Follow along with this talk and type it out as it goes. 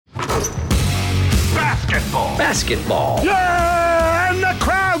Basketball. Basketball. Yeah, and the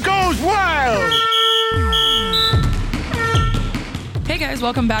crowd goes wild. Hey guys,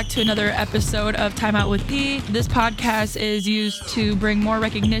 welcome back to another episode of Timeout with P. This podcast is used to bring more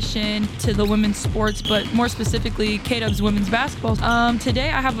recognition to the women's sports, but more specifically, kdub's women's basketball. Today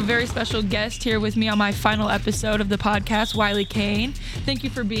I have a very special guest here with me on my final episode of the podcast, Wiley Cain. Thank you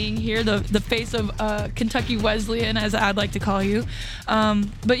for being here, the face of Kentucky Wesleyan, as I'd like to call you.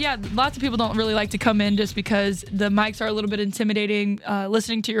 But yeah, lots of people don't really like to come in just because the mics are a little bit intimidating.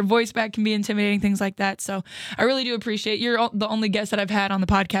 Listening to your voice back can be intimidating, things like that. So I really do appreciate you're the only guest that I've had on the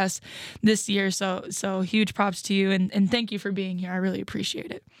podcast this year. So huge props to you and thank you for being here. I really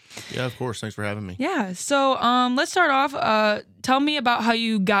appreciate it. Yeah, of course. Thanks for having me. Yeah. So let's start off. Tell me about how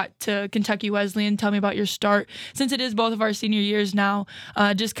you got to Kentucky Wesleyan. Tell me about your start. Since it is both of our senior years now,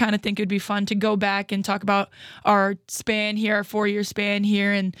 just kind of think it would be fun to go back and talk about our span here, our 4-year span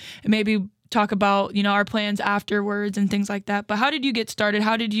here, and maybe talk about, our plans afterwards and things like that. But how did you get started?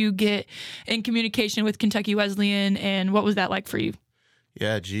 How did you get in communication with Kentucky Wesleyan, and what was that like for you?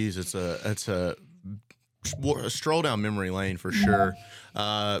 Yeah, geez, it's a stroll down memory lane for sure.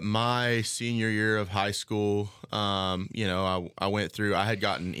 My senior year of high school, I went through. I had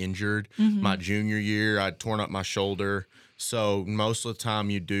gotten injured my junior year. I'd torn up my shoulder. So most of the time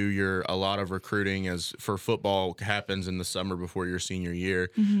you do a lot of recruiting as for football happens in the summer before your senior year.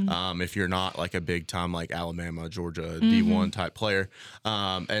 If you're not like a big time like Alabama, Georgia, D1 type player.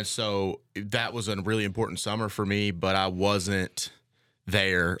 And so that was a really important summer for me, but I wasn't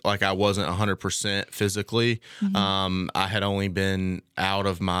there. Like I wasn't 100% physically. I had only been out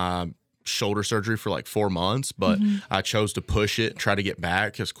of my shoulder surgery for like 4 months, but I chose to push it, try to get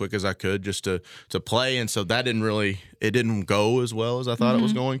back as quick as I could just to play. And so that didn't go as well as I thought it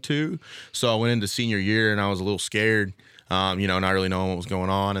was going to. So I went into senior year and I was a little scared, not really knowing what was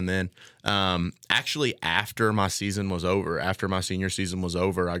going on. And then actually after my senior season was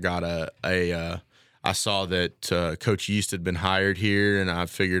over, I got I saw that Coach Yeast had been hired here, and I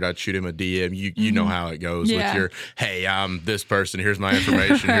figured I'd shoot him a DM. You know how it goes with your, hey, I'm this person. Here's my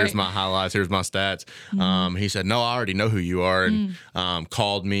information. Right. Here's my highlights. Here's my stats. He said, no, I already know who you are, and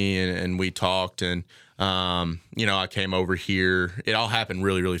called me, and we talked. And, I came over here. It all happened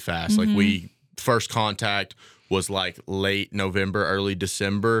really, really fast. Like first contact was like late November, early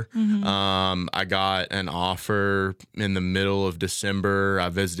December. I got an offer in the middle of December. I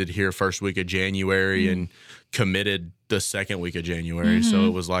visited here first week of January and committed the second week of January. So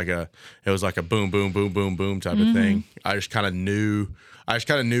it was like a boom, boom, boom, boom, boom type of thing. I just kind of knew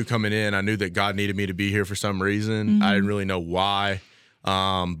coming in. I knew that God needed me to be here for some reason. I didn't really know why.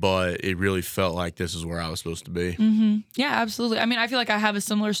 But it really felt like this is where I was supposed to be. Yeah, absolutely. I mean, I feel like I have a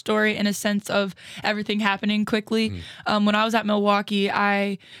similar story in a sense of everything happening quickly. When I was at Milwaukee,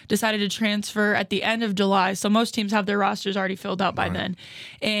 I decided to transfer at the end of July. So most teams have their rosters already filled out by then.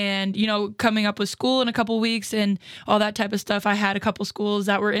 And, coming up with school in a couple weeks and all that type of stuff, I had a couple schools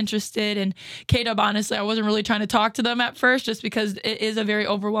that were interested. And kdub, honestly, I wasn't really trying to talk to them at first just because it is a very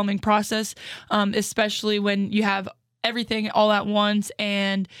overwhelming process, especially when you have everything all at once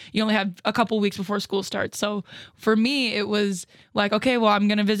and you only have a couple weeks before school starts. So for me, it was like, okay, well, I'm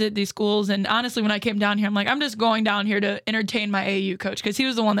going to visit these schools. And honestly, when I came down here, I'm like, I'm just going down here to entertain my AU coach because he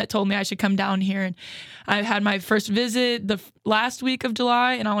was the one that told me I should come down here. And I had my first visit the last week of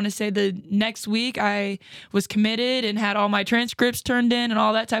July. And I want to say the next week I was committed and had all my transcripts turned in and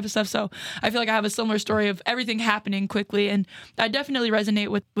all that type of stuff. So I feel like I have a similar story of everything happening quickly. And I definitely resonate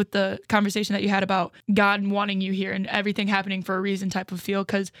with the conversation that you had about God wanting you here and everything happening for a reason type of feel.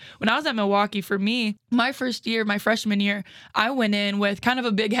 Because when I was at Milwaukee, for me, my first year, my freshman year, I went in with kind of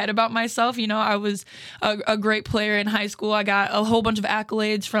a big head about myself. I was a great player in high school. I got a whole bunch of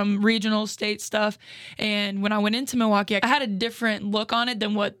accolades from regional, state stuff. And when I went into Milwaukee, I had a different look on it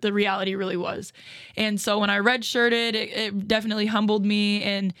than what the reality really was. And so when I redshirted, it definitely humbled me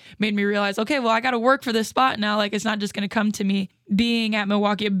and made me realize, okay, well, I got to work for this spot now. Like, it's not just going to come to me. Being at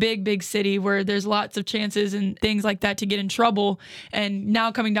Milwaukee, a big, big city where there's lots of chances and things like that to get in trouble. And now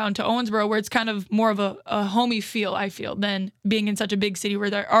coming down to Owensboro, where it's kind of more of a homey feel, I feel, than being in such a big city where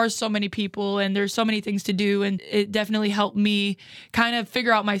there are so many people and there's so many things to do. And it definitely helped me kind of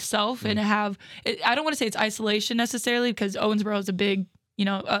figure out myself and have, I don't want to say it's isolation necessarily because Owensboro is a big,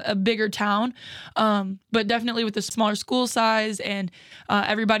 a bigger town, but definitely with the smaller school size and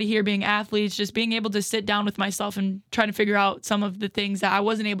everybody here being athletes, just being able to sit down with myself and try to figure out some of the things that I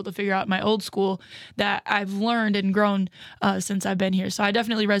wasn't able to figure out in my old school that I've learned and grown since I've been here. So I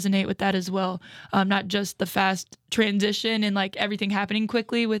definitely resonate with that as well. Not just the fast transition and like everything happening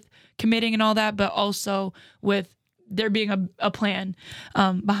quickly with committing and all that, but also with there being a plan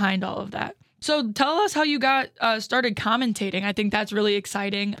behind all of that. So tell us how you got started commentating. I think that's really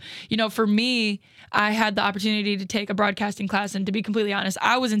exciting. You know, for me, I had the opportunity to take a broadcasting class, and to be completely honest,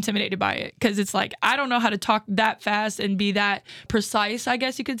 I was intimidated by it because it's like, I don't know how to talk that fast and be that precise, I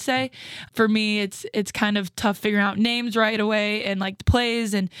guess you could say. For me, it's kind of tough figuring out names right away and like the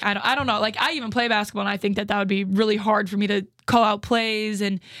plays, and I don't know. Like, I even play basketball, and I think that would be really hard for me to call out plays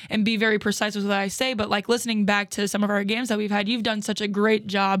and be very precise with what I say. But like, listening back to some of our games that we've had, you've done such a great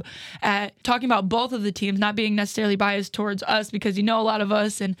job at talking about both of the teams, not being necessarily biased towards us because you know a lot of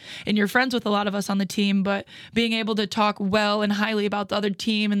us and you're friends with a lot of us on the team, but being able to talk well and highly about the other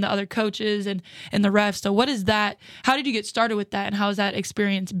team and the other coaches and the refs. So what is that? How did you get started with that, and how has that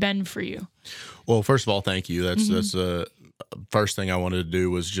experience been for you? Well, first of all, thank you. That's first thing I wanted to do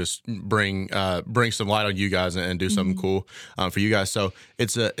was just bring some light on you guys and do something cool for you guys. So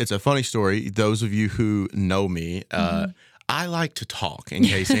it's a funny story. Those of you who know me, I like to talk. In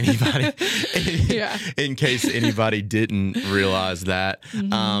case anybody, in case anybody didn't realize that,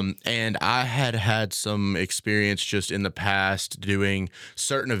 and I had some experience just in the past doing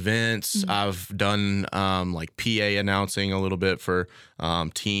certain events. I've done like PA announcing a little bit for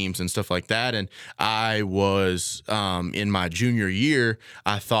teams and stuff like that. And I was in my junior year,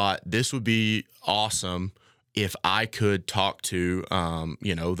 I thought this would be awesome if I could talk to,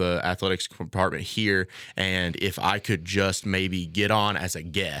 the athletics department here, and if I could just maybe get on as a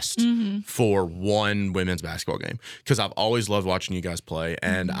guest for one women's basketball game, because I've always loved watching you guys play,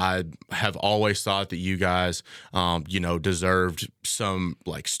 and I have always thought that you guys, deserved some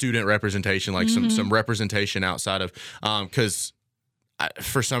like student representation, like some representation outside of, because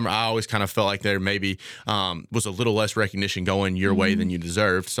I always kind of felt like there maybe was a little less recognition going your way than you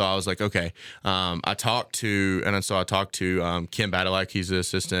deserved. So I was like, okay. I talked to Kim Badalak. He's the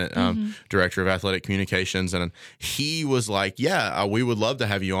assistant director of athletic communications, and he was like, yeah, we would love to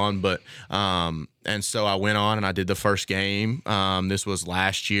have you on, but and so I went on and I did the first game. This was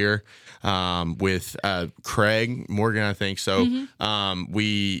last year with Craig Morgan, I think. So I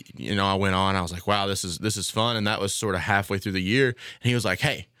went on. I was like, wow, this is fun. And that was sort of halfway through the year. And he was like,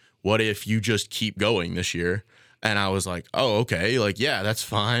 hey, what if you just keep going this year? And I was like, oh, okay. Like, yeah, that's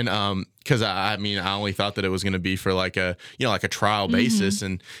fine. Cause I only thought that it was going to be for like a trial basis.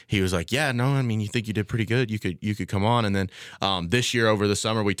 And he was like, yeah, no, you think you did pretty good. You could come on. And then, this year over the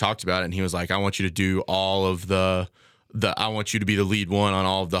summer, we talked about it, and he was like, I want you to do all of I want you to be the lead one on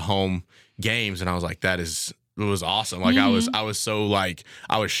all of the home games. And I was like, it was awesome. Like I was so like,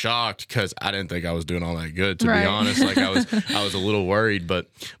 I was shocked because I didn't think I was doing all that good, to be honest. Like I was a little worried, but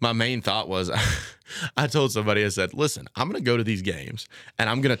my main thought was, I told somebody, I said, listen, I'm going to go to these games and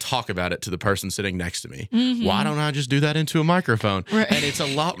I'm going to talk about it to the person sitting next to me. Why don't I just do that into a microphone? Right. And it's a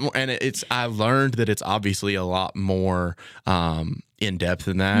lot more, and I learned that it's obviously a lot more, in depth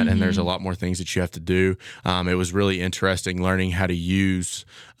than that, and there's a lot more things that you have to do. It was really interesting learning how to use,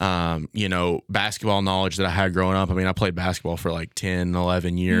 basketball knowledge that I had growing up. I played basketball for like 10,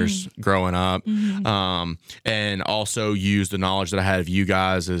 11 years growing up, and also use the knowledge that I had of you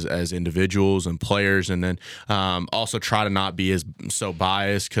guys as individuals and players, and then also try to not be so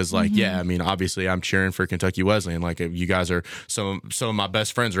biased because, obviously I'm cheering for Kentucky Wesleyan. Like you guys are some of my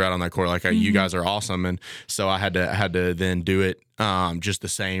best friends are out on that court. Like you guys are awesome, and so I had to then do it. Just the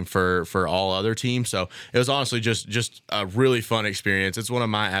same for all other teams. So it was honestly just a really fun experience. It's one of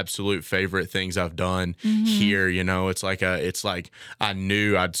my absolute favorite things I've done here. It's like I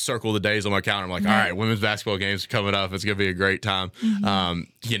knew I'd circle the days on my calendar. I'm like, all right, women's basketball games coming up. It's gonna be a great time.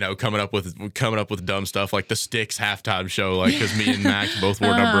 Coming up with dumb stuff like the Sticks halftime show, like because me and Max both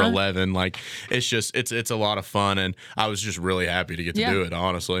wore number 11. Like it's a lot of fun, and I was just really happy to get to do it.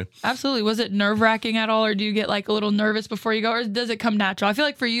 Honestly, absolutely. Was it nerve-wracking at all, or do you get like a little nervous before you go, or does it come natural? I feel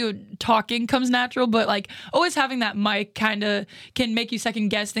like for you, talking comes natural, but like always having that mic kind of can make you second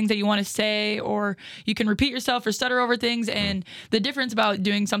guess things that you want to say, or you can repeat yourself or stutter over things. And the difference about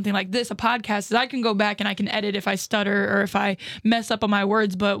doing something like this, a podcast, is I can go back and I can edit if I stutter or if I mess up on my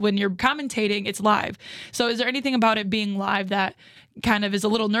words. But when you're commentating, it's live. So is there anything about it being live that kind of is a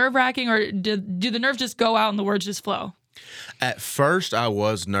little nerve-wracking, or do the nerves just go out and the words just flow? At first, I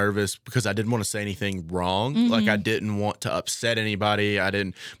was nervous because I didn't want to say anything wrong. Like I didn't want to upset anybody.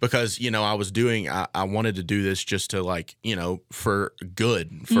 Because I wanted to do this just to for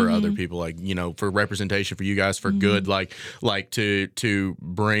good for other people, for representation for you guys, for good, like to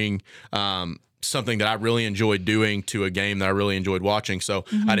bring something that I really enjoyed doing to a game that I really enjoyed watching. So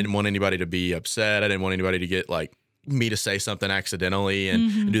I didn't want anybody to be upset. I didn't want anybody to get me to say something accidentally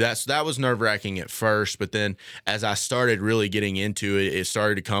and do that. So that was nerve-wracking at first, but then as I started really getting into it, it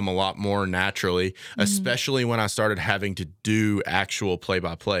started to come a lot more naturally, especially when I started having to do actual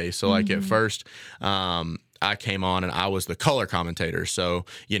play-by-play. So like at first, I came on and I was the color commentator. So,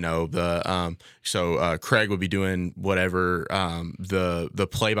 Craig would be doing whatever the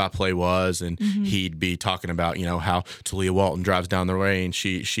play-by-play was, and he'd be talking about, how Talia Walton drives down the lane.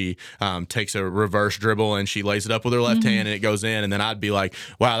 She takes a reverse dribble and she lays it up with her left hand and it goes in. And then I'd be like,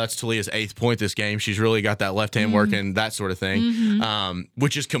 wow, that's Talia's 8th point this game. She's really got that left hand working, that sort of thing,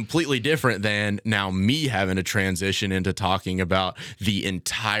 which is completely different than now me having to transition into talking about the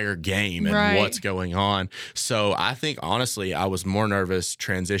entire game and what's going on. So I think, honestly, I was more nervous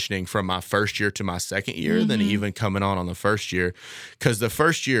transitioning from my first year to my second year than even coming on the first year, because the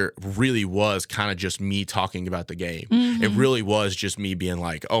first year really was kind of just me talking about the game. It really was just me being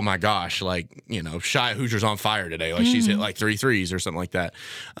like, oh my gosh, like, Shia Hoosier's on fire today. Like she's hit like 3 threes or something like that,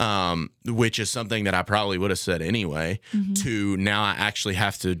 which is something that I probably would have said anyway, to now I actually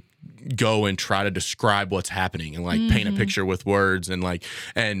have to go and try to describe what's happening and like paint a picture with words and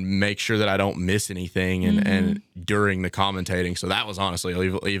make sure that I don't miss anything and during the commentating. So that was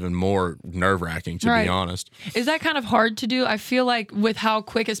honestly even more nerve-wracking, to be honest. Is that kind of hard to do? I feel like with how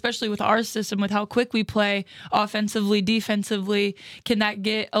quick, especially with our system, with how quick we play offensively, defensively, can that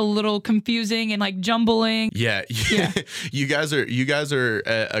get a little confusing and like jumbling? Yeah. You guys are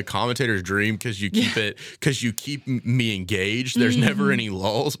a commentator's dream because you keep me engaged. There's never any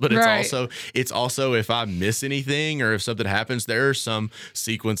lulls, but it's also if I miss anything or if something happens, there are some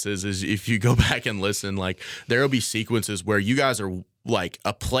sequences, is if you go back and listen, like there'll be sequences where you guys are like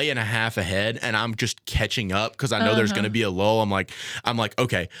a play and a half ahead and I'm just catching up because I know there's going to be a lull. I'm like,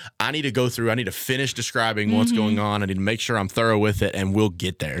 okay, I need to finish describing what's going on. I need to make sure I'm thorough with it and we'll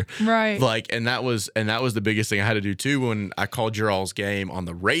get there. Right. Like, and that was the biggest thing I had to do too when I called your all's game on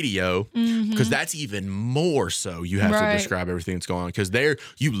the radio, because that's even more so you have to describe everything that's going on, because there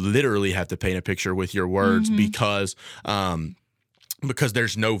you literally have to paint a picture with your words because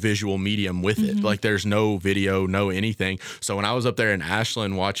there's no visual medium with it. Like there's no video, no anything. So when I was up there in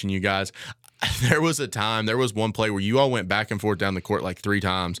Ashland watching you guys, there was one play where you all went back and forth down the court like 3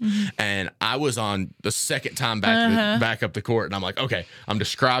 times, and I was on the second time back up the court, and I'm like, okay, I'm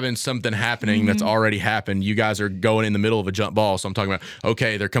describing something happening that's already happened. You guys are going in the middle of a jump ball, so I'm talking about,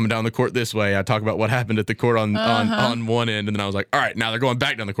 okay, they're coming down the court this way. I talk about what happened at the court on one end, and then I was like, all right, now they're going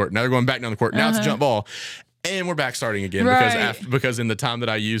back down the court. Now it's a jump ball. And we're back starting again because in the time that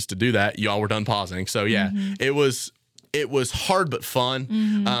I used to do that, y'all were done pausing. So yeah, it was hard but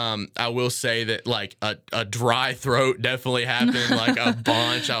fun. I will say that like a dry throat definitely happened, like a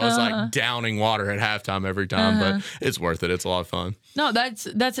bunch. I was like downing water at halftime every time, but it's worth it. It's a lot of fun. No, that's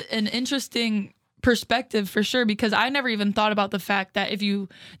an interesting perspective for sure, because I never even thought about the fact that if you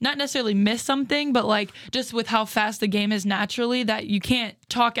not necessarily miss something, but like just with how fast the game is naturally, that you can't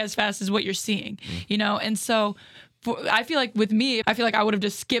talk as fast as what you're seeing, and so I feel like with me, I would have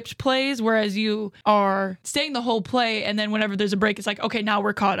just skipped plays, whereas you are staying the whole play, and then whenever there's a break, it's like, okay, now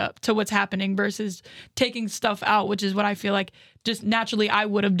we're caught up to what's happening, versus taking stuff out, which is what I feel like just naturally I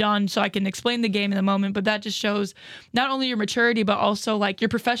would have done so I can explain the game in the moment. But that just shows not only your maturity, but also like your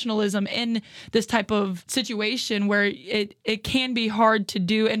professionalism in this type of situation where it can be hard to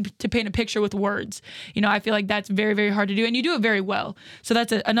do and to paint a picture with words. I feel like that's very, very hard to do, and you do it very well. So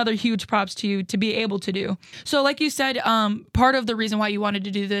that's another huge props to you to be able to do. So like you said, part of the reason why you wanted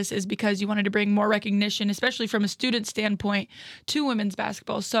to do this is because you wanted to bring more recognition, especially from a student standpoint, to women's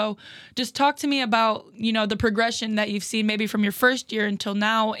basketball. So just talk to me about, the progression that you've seen maybe from your first year until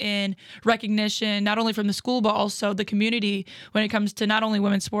now in recognition, not only from the school, but also the community when it comes to not only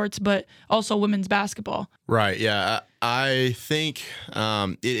women's sports, but also women's basketball. Right. Yeah. I think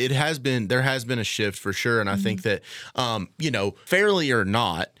there has been a shift for sure. And I think that, fairly or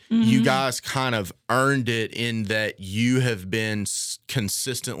not, you guys kind of earned it in that you have been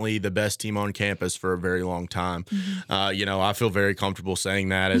consistently the best team on campus for a very long time. I feel very comfortable saying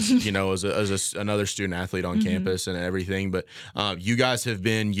that as another student athlete on campus and everything. But you guys have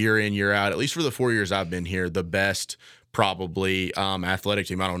been year in, year out, at least for the 4 years I've been here, the best probably athletic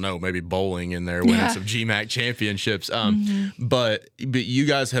team. I don't know, maybe bowling in there, winning some GMAC championships. But you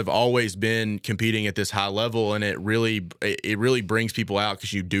guys have always been competing at this high level, and it really brings people out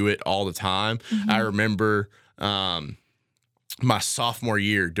because you do it all the time. I remember my sophomore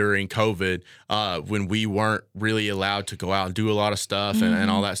year during COVID, when we weren't really allowed to go out and do a lot of stuff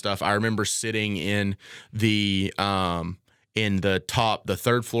and all that stuff. I remember sitting in the the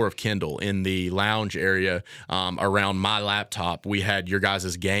third floor of Kendall in the lounge area around my laptop. We had your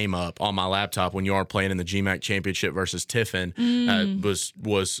guys' game up on my laptop when you are playing in the GMAC championship versus Tiffin.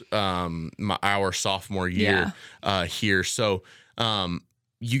 Was our sophomore year here. So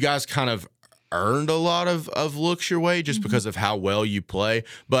you guys kind of earned a lot of looks your way just because of how well you play.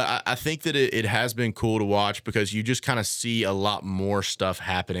 But I think that it has been cool to watch because you just kind of see a lot more stuff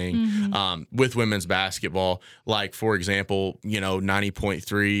happening with women's basketball. Like, for example,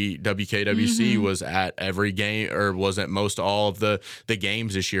 90.3 WKWC was at every game, or was at most all of the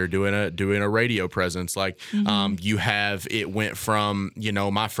games this year doing a radio presence. Like you have, it went from,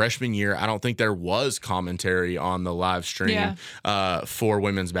 my freshman year, I don't think there was commentary on the live stream for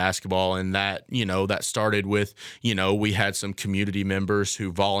women's basketball. And that started with, we had some community members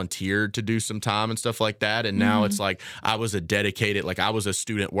who volunteered to do some time and stuff like that. And now it's like I was I was a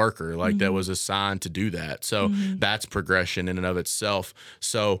student worker, that was assigned to do that. So that's progression in and of itself.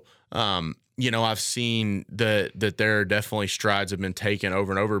 So, I've seen that there are definitely strides have been taken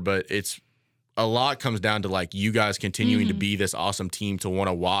over and over, but a lot comes down to you guys continuing to be this awesome team to want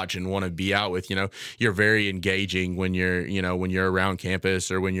to watch and want to be out with. You're very engaging when you're around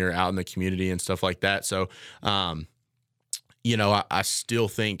campus or when you're out in the community and stuff like that. So, I still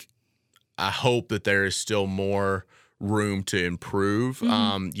think, I hope that there is still more room to improve.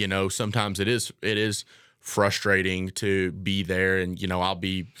 Sometimes it is frustrating to be there, and I'll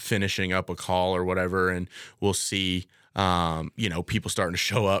be finishing up a call or whatever, and we'll see people starting to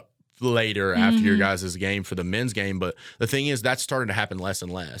show up later after your guys' game for the men's game. But the thing is, that's starting to happen less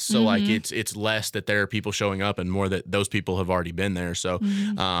and less. So it's less that there are people showing up and more that those people have already been there. So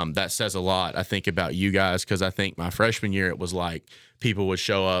that says a lot, I think, about you guys, because I think my freshman year, it was like people would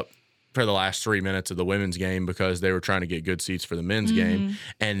show up for the last 3 minutes of the women's game because they were trying to get good seats for the men's game.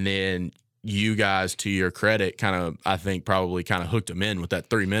 And then you guys, to your credit, I think probably hooked them in with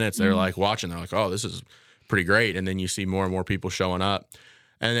that 3 minutes. They're watching, they're like, oh, this is pretty great. And then you see more and more people showing up.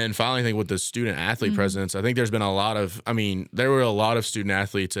 And then finally, I think with the student athlete presence, I think there's been there were a lot of student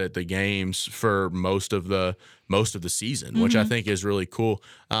athletes at the games for most of the season, which I think is really cool.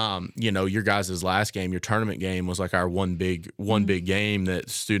 Your guys' last game, your tournament game, was like our one big game that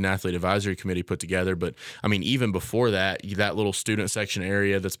Student Athlete Advisory Committee put together. But even before that, that little student section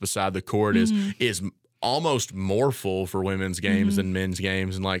area that's beside the court is almost more full for women's games than men's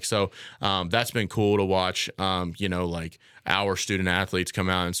games. And so that's been cool to watch, our student athletes come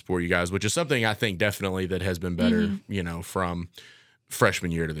out and support you guys, which is something I think definitely that has been better, from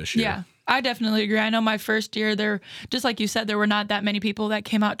freshman year to this year. Yeah, I definitely agree. I know my first year, just like you said, there were not that many people that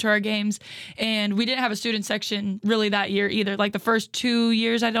came out to our games, and we didn't have a student section really that year either. Like the first 2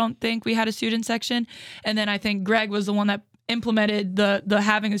 years, I don't think we had a student section. And then I think Greg was the one that implemented the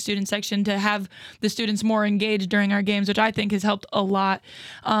having a student section to have the students more engaged during our games, which I think has helped a lot.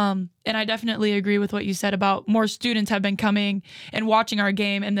 And I definitely agree with what you said about more students have been coming and watching our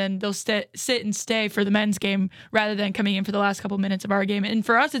game, and then they'll sit and stay for the men's game rather than coming in for the last couple minutes of our game. And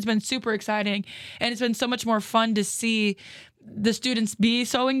for us, it's been super exciting, and it's been so much more fun to see the students be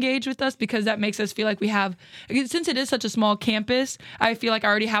so engaged with us, because that makes us feel like we have, since it is such a small campus, I feel like I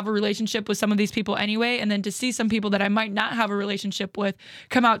already have a relationship with some of these people anyway. And then to see some people that I might not have a relationship with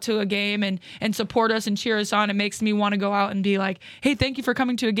come out to a game and support us and cheer us on, it makes me want to go out and be like, hey, thank you for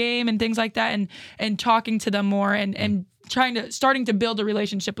coming to a game and things like that, and talking to them more and starting to build a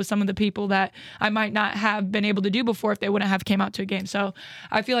relationship with some of the people that I might not have been able to do before if they wouldn't have came out to a game. So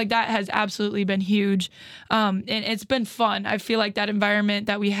I feel like that has absolutely been huge. And it's been fun. I feel like that environment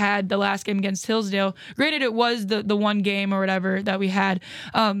that we had the last game against Hillsdale, granted it was the one game or whatever that we had.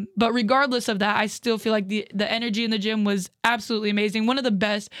 But regardless of that, I still feel like the energy in the gym was absolutely amazing. One of the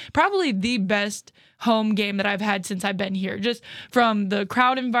best, probably the best home game that I've had since I've been here, just from the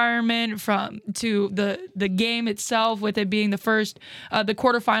crowd environment, to the game itself, with it being the first, the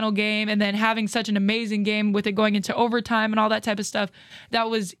quarterfinal game, and then having such an amazing game with it going into overtime and all that type of stuff.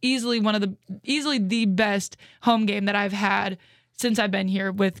 That was easily the best home game that I've had since I've been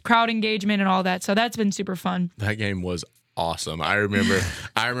here, with crowd engagement and all that. So that's been super fun. That game was awesome. I remember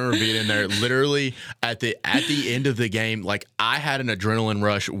being in there literally at the end of the game. Like, I had an adrenaline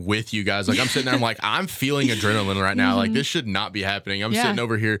rush with you guys. Like, I'm sitting there, I'm like, I'm feeling adrenaline right now. Like, this should not be happening. I'm sitting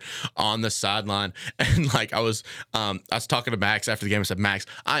over here on the sideline, and like I was talking to Max after the game. I said, Max,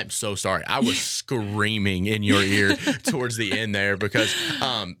 I am so sorry. I was screaming in your ear towards the end there, because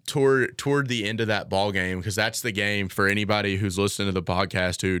toward the end of that ball game, because that's the game, for anybody who's listening to the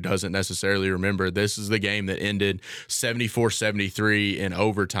podcast who doesn't necessarily remember, this is the game that ended 70 74-73 in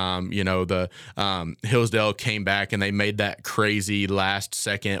overtime. You know, the Hillsdale came back and they made that crazy last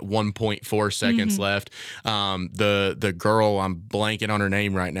second, 1.4 seconds left. The girl, I'm blanking on her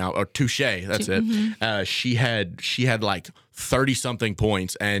name right now, or Touche, that's it. She had like 30-something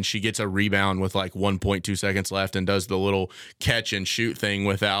points, and she gets a rebound with like 1.2 seconds left and does the little catch and shoot thing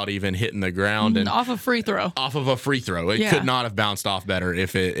without even hitting the ground. And off a free throw. Off of a free throw. It could not have bounced off better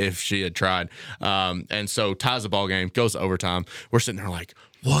if she had tried. And so ties the ball game, goes to overtime. We're sitting there like,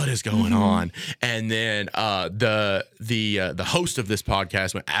 what is going on? And then the host of this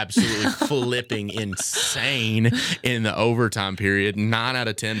podcast went absolutely flipping insane in the overtime period. 9 out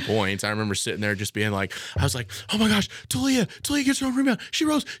of 10 points. I remember sitting there just being like, I was like, oh my gosh, Talia gets her own rebound. She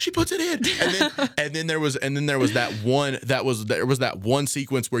rose, she puts it in. And then there was that one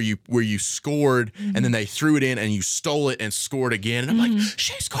sequence where you scored and then they threw it in and you stole it and scored again. And I'm like,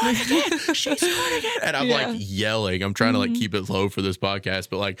 she scored again. She scored again. And I'm like yelling. I'm trying to like keep it low for this podcast.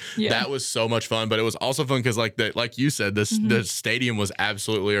 But like that was so much fun. But it was also fun because like you said, the stadium was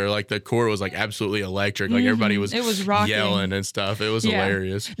absolutely, or like the court was like absolutely electric. Like everybody was yelling and stuff. It was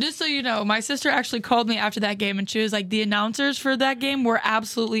hilarious. Just so you know, my sister actually called me after that game and she was like, the announcers for that game were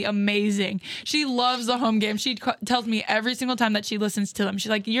absolutely amazing. She loves the home game. She tells me every single time that she listens to them. She's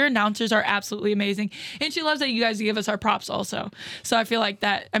like, your announcers are absolutely amazing. And she loves that you guys give us our props also. So I feel like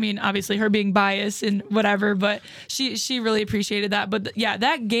that, I mean, obviously her being biased and whatever, but she really appreciated that. But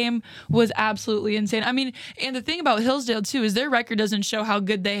that game was absolutely insane. I mean, and the thing about Hillsdale too is their record doesn't show how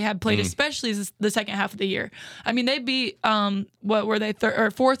good they have played, especially the second half of the year. I mean, they beat what were they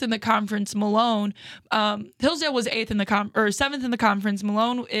fourth in the conference? Malone. Hillsdale was seventh in the conference.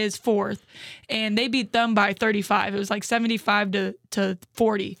 Malone is fourth, and they beat them by 35. It was like 75 to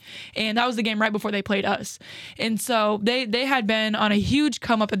 40, and that was the game right before they played us. And so they had been on a huge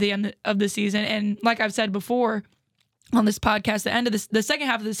come up at the end of the season, and like I've said before on this podcast, the end of the second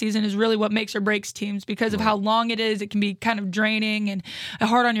half of the season is really what makes or breaks teams because of how long it is. It can be kind of draining and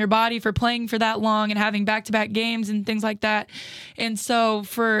hard on your body for playing for that long and having back-to-back games and things like that. And so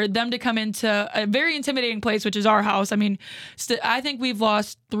for them to come into a very intimidating place, which is our house, I mean, I think we've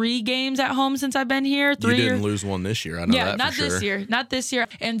lost 3 games at home since I've been here. You didn't lose one this year. I know that not for sure. Not this year.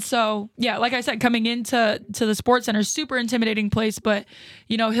 And so, like I said, coming into the Sports Center, super intimidating place. But,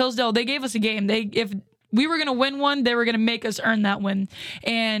 you know, Hillsdale, they gave us a game. If we were going to win one, they were going to make us earn that win.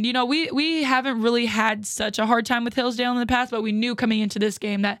 And, you know, we haven't really had such a hard time with Hillsdale in the past, but we knew coming into this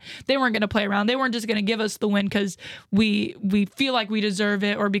game that they weren't going to play around. They weren't just going to give us the win because we feel like we deserve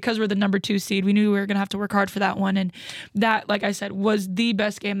it or because we're the number 2 seed. We knew we were going to have to work hard for that one. And that, like I said, was the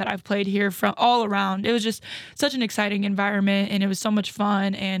best game that I've played here from all around. It was just such an exciting environment, and it was so much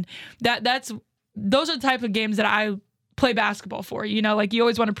fun. And those are the type of games that I play basketball for. You know, like you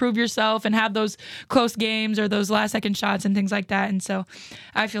always want to prove yourself and have those close games or those last second shots and things like that. And so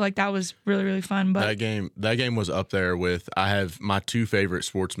I feel like that was really, really fun. But that game was up there with, I have my 2 favorite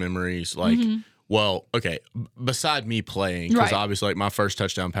sports memories. Like, well, okay, beside me playing, because obviously like my first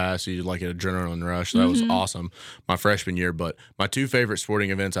touchdown pass, you like an adrenaline rush. That was awesome my freshman year. But my 2 favorite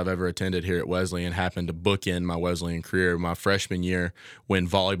sporting events I've ever attended here at Wesleyan happened to bookend my Wesleyan career. My freshman year when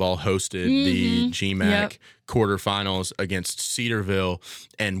volleyball hosted the GMAC quarterfinals against Cedarville,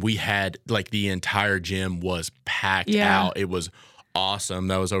 and we had like the entire gym was packed out. It was awesome.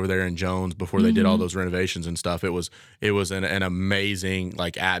 That was over there in Jones before they did all those renovations and stuff. It was an amazing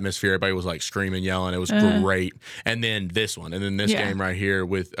like atmosphere. Everybody was like screaming, yelling. It was great. And then this one, and then this game right here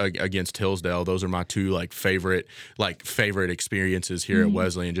with against Hillsdale. Those are my 2 favorite experiences here at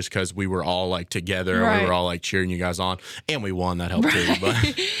Wesleyan, just because we were all like together. We were all like cheering you guys on, and we won. That helped too.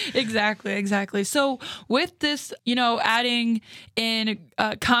 But Exactly. So with this, you know, adding in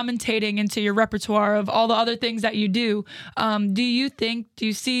commentating into your repertoire of all the other things that you do do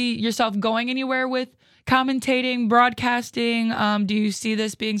you see yourself going anywhere with commentating, broadcasting? Do you see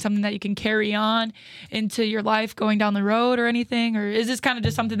this being something that you can carry on into your life going down the road or anything? Or is this kind of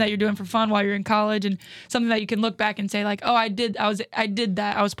just something that you're doing for fun while you're in college and something that you can look back and say like, oh, I did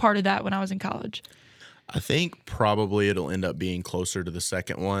that. I was part of that when I was in college? I think probably it'll end up being closer to the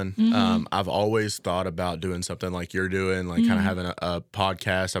second one. I've always thought about doing something like you're doing, like kind of having a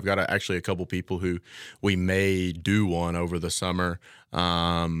podcast. I've got actually a couple people who we may do one over the summer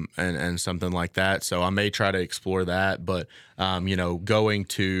and something like that. So I may try to explore that. But, you know,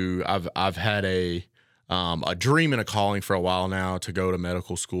 I've had a dream and a calling for a while now to go to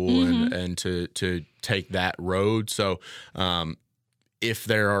medical school and to take that road. So, if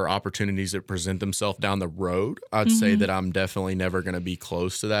there are opportunities that present themselves down the road, I'd say that I'm definitely never going to be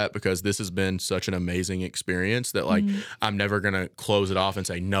close to that, because this has been such an amazing experience that like I'm never going to close it off and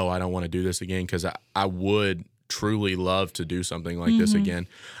say, no, I don't want to do this again, because I would truly love to do something like this again.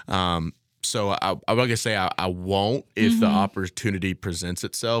 So I'm not gonna say I won't if the opportunity presents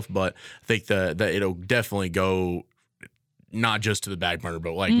itself, but I think that it'll definitely go not just to the back burner,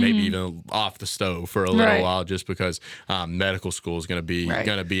 but like maybe even off the stove for a little while, just because medical school is gonna be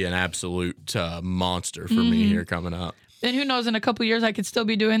an absolute monster for me here coming up. And who knows, in a couple of years, I could still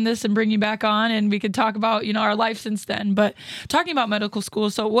be doing this and bring you back on, and we could talk about, our life since then. But talking about medical school,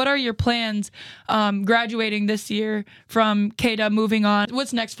 so what are your plans graduating this year from kdub, moving on?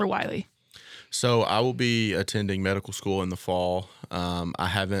 What's next for Wiley? So I will be attending medical school in the fall. I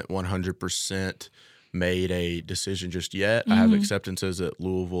haven't 100% made a decision just yet. I have acceptances at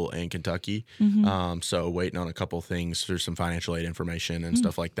Louisville and Kentucky. So waiting on a couple things for some financial aid information and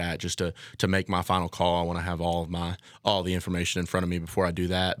stuff like that, just to make my final call. I want to have all the information in front of me before I do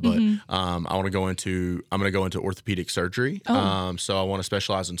that. But I'm going to go into orthopedic surgery. So I want to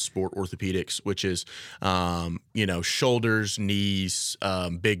specialize in sport orthopedics, which is shoulders, knees,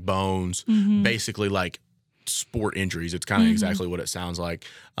 big bones, basically like sport injuries. It's kind of exactly what it sounds like.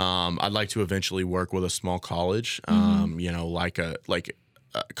 I'd like to eventually work with a small college, like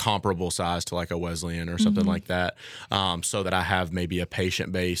a comparable size to like a Wesleyan or something like that, so that I have maybe a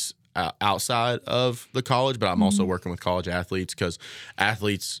patient base outside of the college, but I'm also working with college athletes, because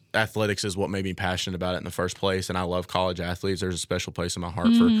athletics is what made me passionate about it in the first place, and I love college athletes. There's a special place in my heart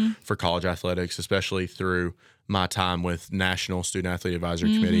for college athletics, especially through my time with National Student Athlete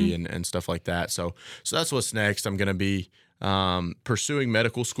Advisory Committee and stuff like that. So that's what's next. I'm going to be pursuing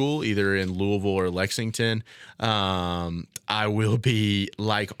medical school either in Louisville or Lexington. I will be,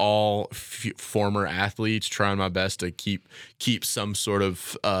 like all former athletes, trying my best to keep some sort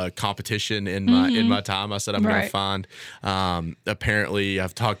of competition in my time. I said I'm going to find. Apparently,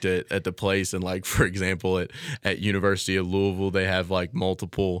 I've talked at the place, and like, for example, at University of Louisville, they have like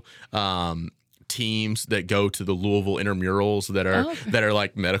multiple teams that go to the Louisville intramurals that are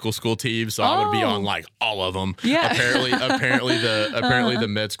like medical school teams. So I would be on like all of them. Yeah. Apparently the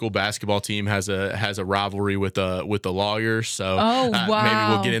med school basketball team has a rivalry with the Lawyers. So maybe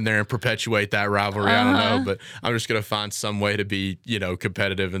we'll get in there and perpetuate that rivalry. I don't know, but I'm just gonna find some way to be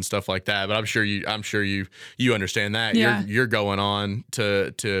competitive and stuff like that. But I'm sure you understand that. Yeah. You're going on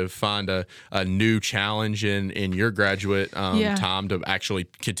to find a new challenge in your graduate time to actually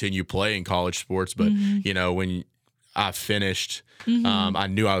continue playing college sports. But when I finished, I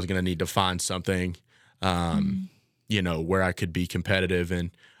knew I was going to need to find something, where I could be competitive. And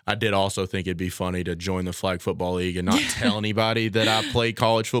I did also think it'd be funny to join the Flag Football League and not tell anybody that I played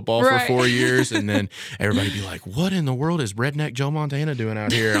college football for 4 years, and then everybody be like, "What in the world is Redneck Joe Montana doing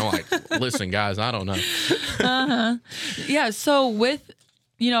out here?" And I'm like, "Listen, guys, I don't know." Yeah. So with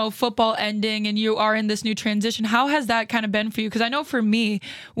football ending and you are in this new transition, how has that kind of been for you? Because I know for me,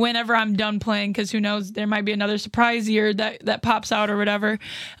 whenever I'm done playing, because who knows, there might be another surprise year that pops out or whatever.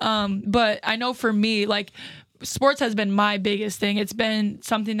 But I know for me, like, sports has been my biggest thing. It's been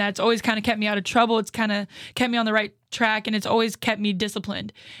something that's always kind of kept me out of trouble. It's kind of kept me on the right track, and it's always kept me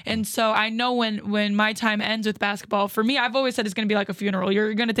disciplined. And so I know when my time ends with basketball, for me, I've always said it's going to be like a funeral.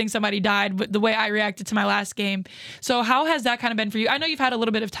 You're going to think somebody died, but the way I reacted to my last game. So how has that kind of been for you? I know you've had a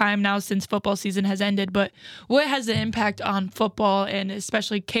little bit of time now since football season has ended, but what has the impact on football, and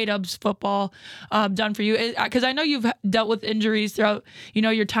especially kdub's football, done for you? Because I know you've dealt with injuries throughout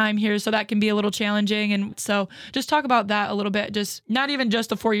your time here, so that can be a little challenging. And so just talk about that a little bit, just not even just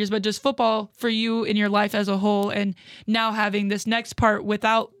the 4 years, but just football for you in your life as a whole, and now having this next part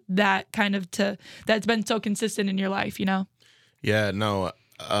without that kind of that's been so consistent in your life, Yeah, no,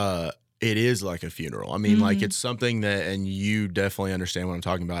 it is like a funeral. I mean, like, it's something that, and you definitely understand what I'm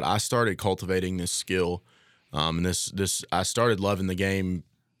talking about. I started cultivating this skill, and I started loving the game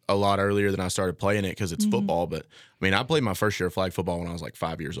a lot earlier than I started playing it, because it's football. But I mean, I played my first year of flag football when I was like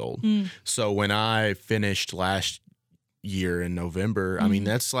 5 years old. So when I finished last year in November, I mean,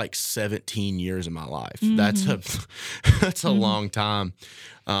 that's like 17 years of my life. That's a long time,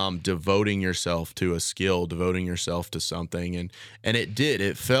 devoting yourself to a skill, devoting yourself to something. And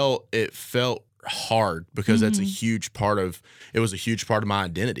it felt hard, because that's a huge part of my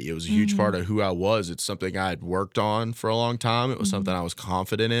identity. It was a huge part of who I was. It's something I had worked on for a long time. It was something I was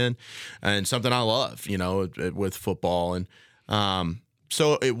confident in, and something I love, with football. And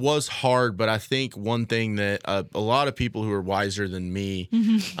so it was hard, but I think one thing that a lot of people who are wiser than me,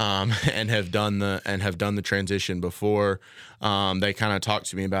 and have done the transition before, they kind of talked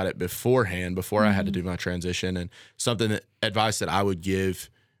to me about it beforehand, before I had to do my transition. And advice that I would give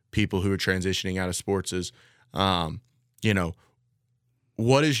people who are transitioning out of sports is, what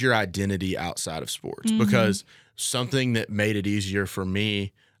is your identity outside of sports? Because something that made it easier for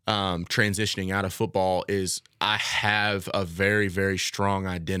me, transitioning out of football is I have a very, very strong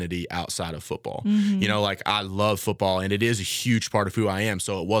identity outside of football. You know, like I love football and it is a huge part of who I am.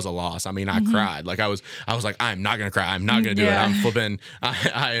 So it was a loss. I mean, I cried. Like I was like, I'm not going to cry. I'm not going to do it. I'm flipping.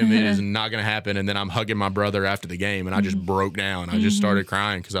 It is not going to happen. And then I'm hugging my brother after the game and I just broke down. I just started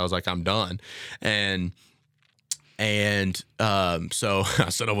crying because I was like, I'm done. And so I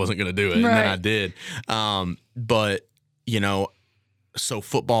said I wasn't going to do it. And then I did. But, you know, so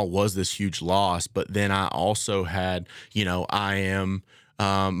football was this huge loss, but then I also had, you know,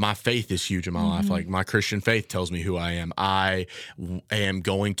 my faith is huge in my life. Like my Christian faith tells me who I am. I am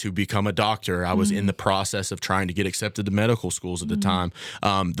going to become a doctor. I was in the process of trying to get accepted to medical schools at the time.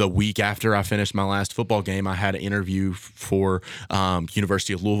 The week after I finished my last football game, I had an interview for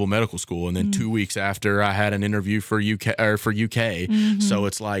University of Louisville Medical School, and then 2 weeks after, I had an interview for UK. So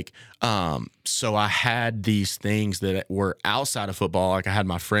it's like, so I had these things that were outside of football. Like I had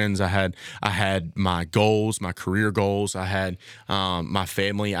my friends, I had my goals, my career goals. I had my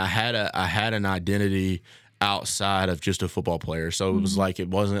family. I had an identity outside of just a football player. So it was like, it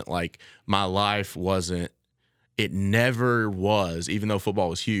wasn't like my life wasn't, it never was, even though football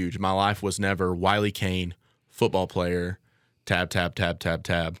was huge, my life was never Wiley Cain, football player,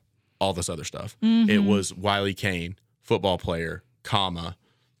 tab, all this other stuff. It was Wiley Cain, football player, comma,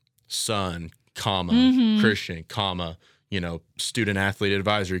 son, comma, Christian, comma, you know, student athlete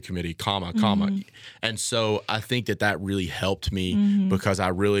advisory committee, comma. And so I think that really helped me because I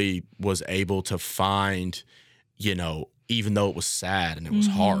really was able to find, you know, even though it was sad and it was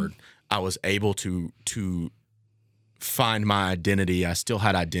hard, I was able to find my identity. I still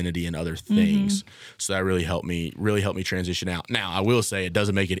had identity in other things. So that really helped me transition out. Now, I will say it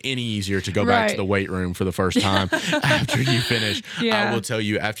doesn't make it any easier to go back to the weight room for the first time after you finish. I will tell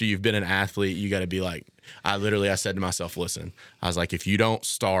you, after you've been an athlete, you got to be like, I said to myself, listen, I was like, if you don't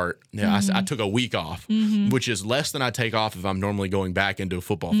start, I took a week off, which is less than I take off if I'm normally going back into a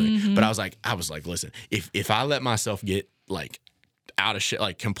football thing. But I was like, listen, if I let myself get like out of shit,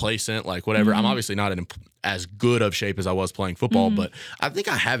 like complacent, like whatever, I'm obviously not in as good of shape as I was playing football, but I think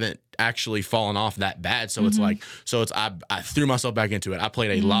I haven't actually fallen off that bad. So it's like, I threw myself back into it. I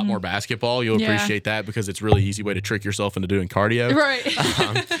played a lot more basketball. You'll appreciate that because it's a really easy way to trick yourself into doing cardio. Right.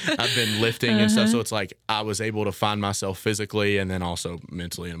 I've been lifting and stuff. So it's like, I was able to find myself physically and then also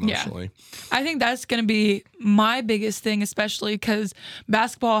mentally and emotionally. I think that's going to be my biggest thing, especially because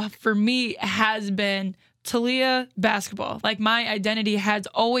basketball for me has been Talia basketball. Like my identity has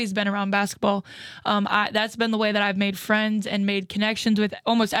always been around basketball. That's been the way that I've made friends and made connections with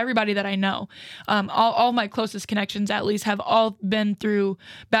almost everybody that I know. All my closest connections, at least, have all been through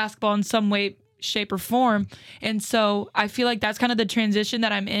basketball in some way, shape, or form. And so I feel like that's kind of the transition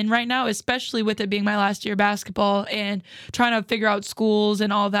that I'm in right now, especially with it being my last year of basketball and trying to figure out schools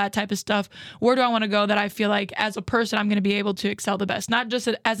and all that type of stuff. Where do I want to go that I feel like as a person I'm going to be able to excel the best? Not just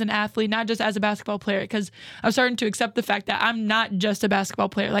as an athlete, not just as a basketball player, because I'm starting to accept the fact that I'm not just a basketball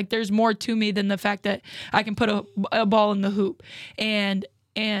player. Like there's more to me than the fact that I can put a ball in the hoop.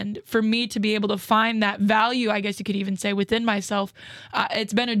 And for me to be able to find that value, I guess you could even say, within myself,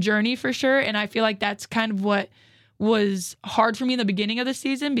 it's been a journey for sure. And I feel like that's kind of what was hard for me in the beginning of the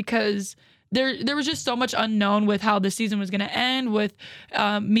season because there was just so much unknown with how the season was going to end, with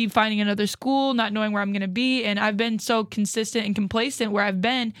me finding another school, not knowing where I'm going to be. And I've been so consistent and complacent where I've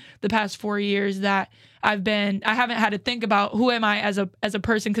been the past 4 years that I haven't had to think about who am I as a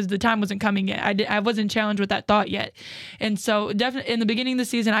person because the time wasn't coming yet. I wasn't challenged with that thought yet. And so definitely in the beginning of the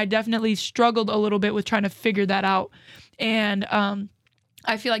season, I definitely struggled a little bit with trying to figure that out. And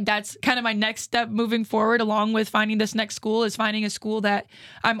I feel like that's kind of my next step moving forward, along with finding this next school, is finding a school that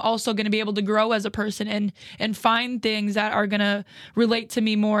I'm also going to be able to grow as a person and find things that are going to relate to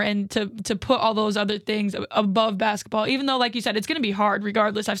me more and to put all those other things above basketball. Even though, like you said, it's going to be hard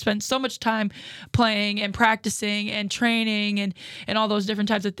regardless. I've spent so much time playing and practicing and training and all those different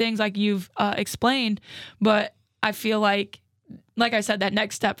types of things like you've explained. But I feel like I said, that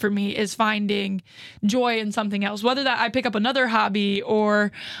next step for me is finding joy in something else, whether that I pick up another hobby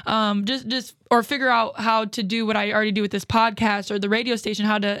or just or figure out how to do what I already do with this podcast or the radio station,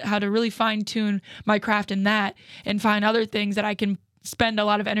 how to really fine tune my craft in that and find other things that I can spend a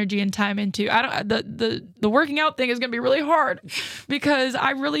lot of energy and time into. The working out thing is going to be really hard because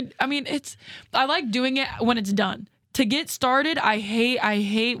I like doing it when it's done. to get started, I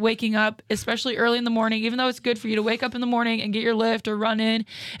hate waking up, especially early in the morning, even though it's good for you to wake up in the morning and get your lift or run in,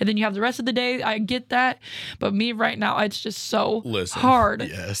 and then you have the rest of the day. I get that. But me right now, it's just so hard.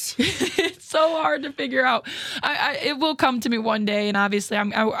 Yes. It's so hard to figure out. It will come to me one day, and obviously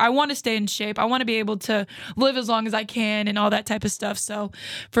I want to stay in shape. I want to be able to live as long as I can and all that type of stuff. So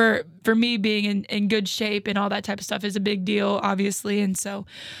for me, being in good shape and all that type of stuff is a big deal, obviously. And so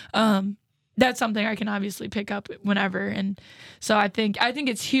that's something I can obviously pick up whenever. And so I think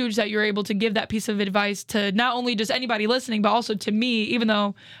it's huge that you're able to give that piece of advice to not only just anybody listening, but also to me, even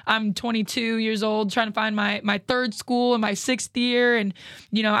though I'm 22 years old, trying to find my third school in my 6th year. And,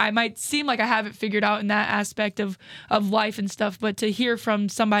 I might seem like I have it figured out in that aspect of life and stuff, but to hear from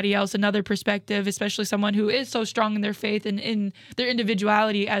somebody else, another perspective, especially someone who is so strong in their faith and in their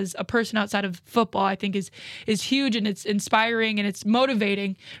individuality as a person outside of football, I think is huge, and it's inspiring and it's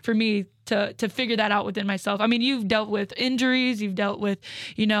motivating for me to figure that out within myself. I mean, you've dealt with injuries, you've dealt with,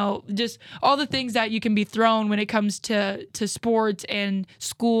 just all the things that you can be thrown when it comes to sports and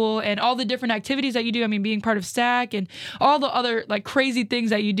school and all the different activities that you do. I mean, being part of SAC and all the other like crazy things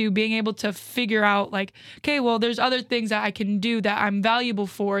that you do, being able to figure out like, okay, well, there's other things that I can do that I'm valuable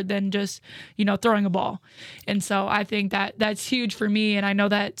for than just, throwing a ball. And so I think that that's huge for me. And I know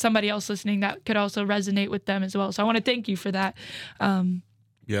that somebody else listening that could also resonate with them as well. So I want to thank you for that.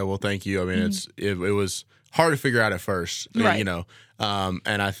 Yeah, well, thank you. I mean, it was hard to figure out at first, right.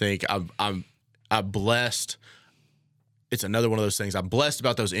 And I think I'm blessed. It's another one of those things. I'm blessed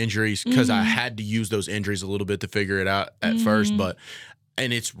about those injuries because I had to use those injuries a little bit to figure it out at first.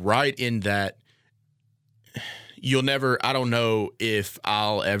 And it's right in that I don't know if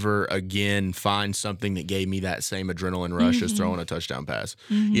I'll ever again find something that gave me that same adrenaline rush as throwing a touchdown pass,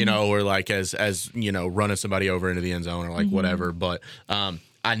 or like as running somebody over into the end zone or like whatever. But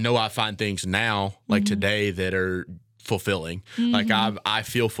I know I find things now like today that are fulfilling. Like I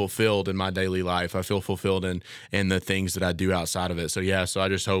feel fulfilled in my daily life. I feel fulfilled in the things that I do outside of it. So yeah, so I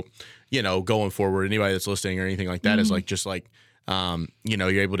just hope, going forward, anybody that's listening or anything like that is like, just like,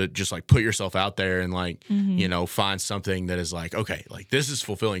 you're able to just like put yourself out there and like, find something that is like, okay, like this is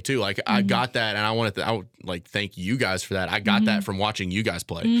fulfilling too. Like I got that, and I would like thank you guys for that. I got that from watching you guys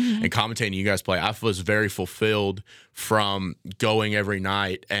play and commentating you guys play. I was very fulfilled from going every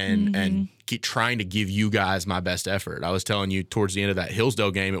night and keep trying to give you guys my best effort. I was telling you towards the end of that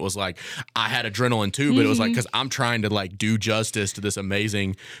Hillsdale game, it was like I had adrenaline too, but it was like because I'm trying to like do justice to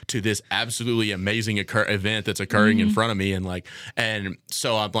this absolutely amazing event that's occurring in front of me, and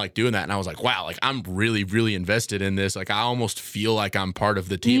so I'm like doing that, and I was like, wow, like I'm really, really invested in this. Like I almost feel like I'm part of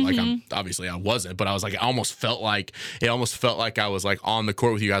the team. Like obviously I wasn't, but I was like, it almost felt like I was like on the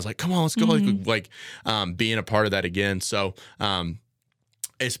court with you guys. Like, come on, let's go. Like being a part of that again. So,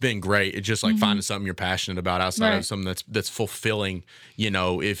 it's been great. It's just like finding something you're passionate about outside of something that's fulfilling,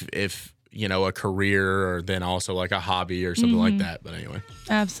 if a career or then also like a hobby or something like that. But anyway.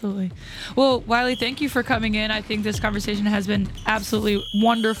 Absolutely. Well, Wiley, thank you for coming in. I think this conversation has been absolutely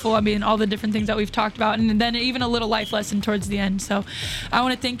wonderful. I mean, all the different things that we've talked about, and then even a little life lesson towards the end. So I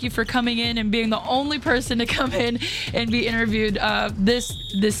want to thank you for coming in and being the only person to come in and be interviewed this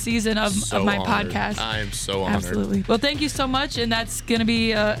season of my podcast. I am so honored. Absolutely. Well, thank you so much. And that's going to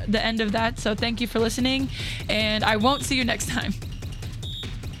be the end of that. So thank you for listening, and I won't see you next time.